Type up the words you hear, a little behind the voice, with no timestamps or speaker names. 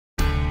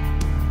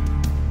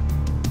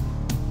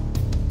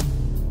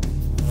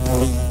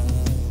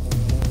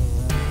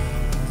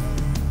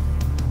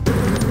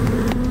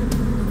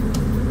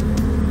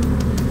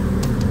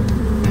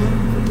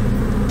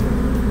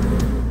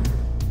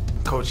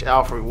Coach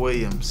Alfred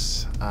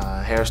Williams,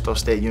 Harris-Stowe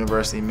State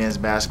University men's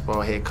basketball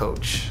head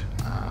coach.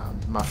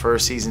 My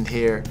first season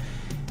here,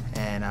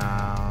 and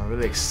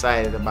really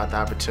excited about the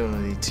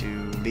opportunity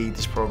to lead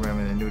this program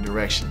in a new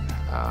direction.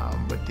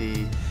 With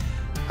the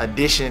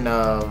addition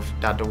of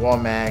Dr.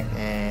 Womack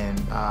and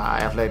our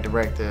athletic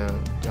director,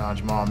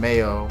 Jamal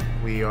Mayo,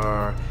 we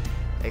are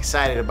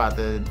excited about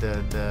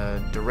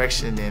the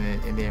direction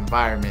and the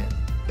environment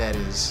that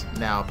is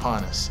now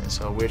upon us. And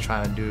so we're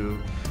trying to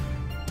do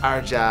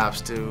our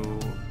jobs to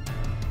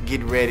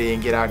get ready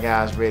and get our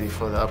guys ready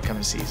for the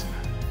upcoming season.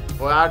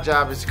 Well, our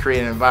job is to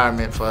create an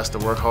environment for us to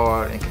work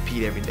hard and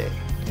compete every day.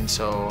 And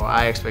so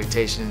our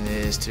expectation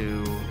is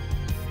to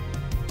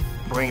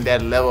bring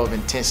that level of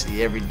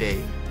intensity every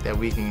day, that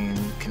we can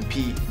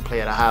compete and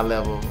play at a high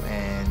level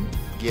and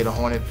get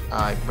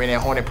bring that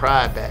Hornet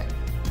pride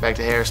back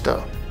to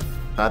Harris-Stowe.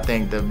 I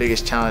think the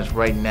biggest challenge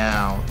right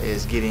now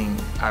is getting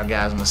our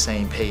guys on the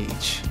same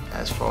page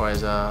as far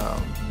as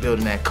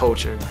building that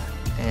culture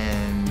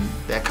and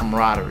that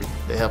camaraderie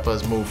that help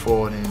us move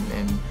forward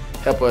and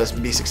help us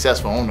be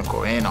successful on the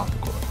court and off the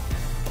court.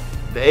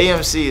 The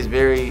AMC is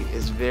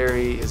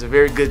a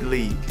very good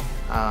league.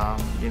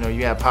 You know,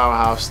 you have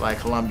powerhouse like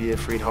Columbia,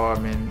 Freed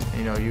Hardeman.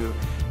 You know, you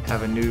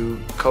have new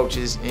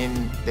coaches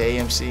in the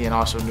AMC and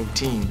also new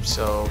teams.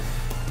 So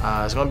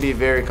it's going to be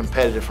very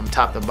competitive from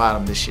top to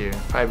bottom this year.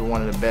 Probably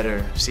one of the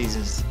better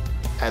seasons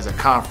as a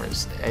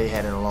conference they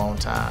had in a long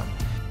time.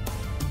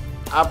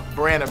 Our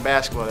brand of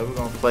basketball that we're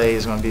going to play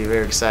is going to be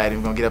very exciting.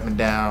 We're going to get up and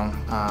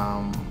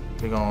down.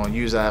 We're going to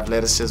use our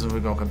athleticism. We're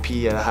going to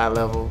compete at a high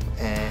level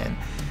and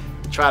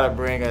try to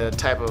bring a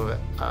type of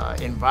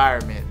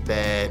environment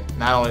that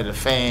not only the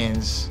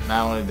fans,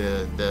 not only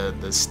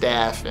the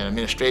staff and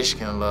administration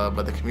can love,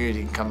 but the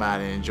community can come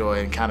out and enjoy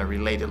and kind of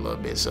relate a little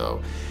bit.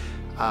 So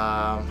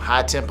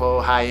high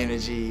tempo, high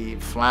energy,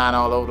 flying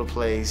all over the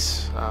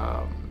place.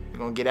 We're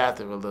going to get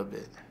after it a little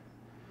bit.